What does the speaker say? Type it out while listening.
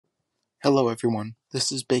Hello everyone,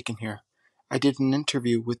 this is Bacon here. I did an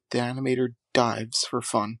interview with the animator Diives for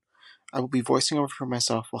fun. I will be voicing over for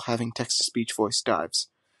myself while having text-to-speech voice Diives.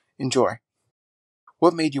 Enjoy.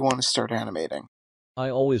 What made you want to start animating?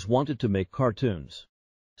 I always wanted to make cartoons.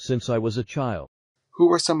 Since I was a child. Who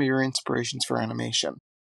were some of your inspirations for animation?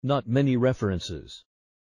 Not many references.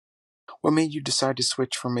 What made you decide to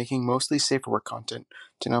switch from making mostly safe for work content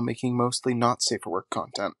to now making mostly not safe for work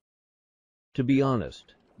content? To be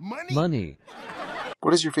honest. Money.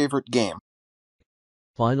 What is your favorite game?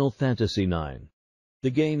 Final Fantasy IX. The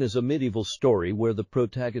game is a medieval story where the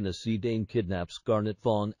protagonist Zidane kidnaps Garnet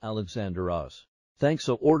von Alexanderos. Thanks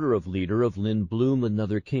to order of leader of Lindblum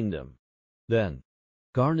another kingdom. Then,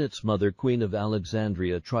 Garnet's mother Queen of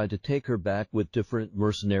Alexandria tried to take her back with different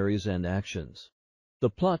mercenaries and actions. The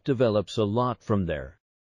plot develops a lot from there.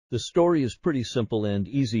 The story is pretty simple and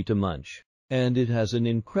easy to munch, and it has an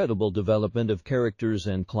incredible development of characters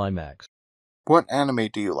and climax. What anime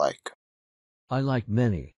do you like? I like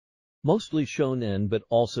many. Mostly shonen but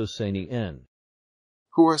also seinen.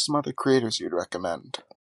 Who are some other creators you'd recommend?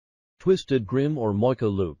 Twisted Grimm or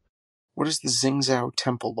Moika Loop. What is the Xingzhou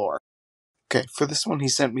Temple lore? Okay, for this one he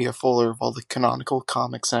sent me a folder of all the canonical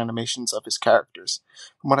comics animations of his characters.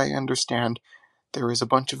 From what I understand, there is a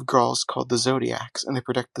bunch of girls called the Zodiacs, and they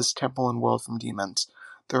protect this temple and world from demons.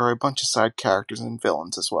 There are a bunch of side characters and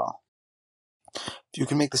villains as well. If you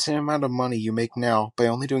can make the same amount of money you make now by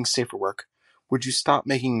only doing safer work, would you stop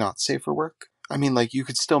making not safer work? I mean, like, you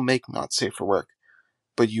could still make not safer work,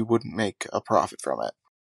 but you wouldn't make a profit from it.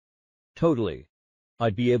 Totally.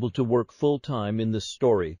 I'd be able to work full-time in this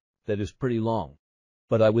story that is pretty long,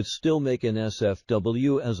 but I would still make an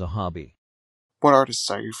SFW as a hobby. What artists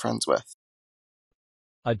are you friends with?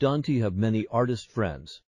 I don't have many artist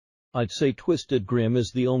friends. I'd say Twisted Grimm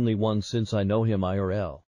is the only one since I know him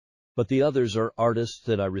IRL. But the others are artists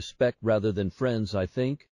that I respect rather than friends, I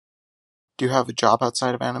think. Do you have a job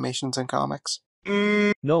outside of animations and comics?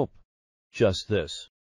 Nope. Just this.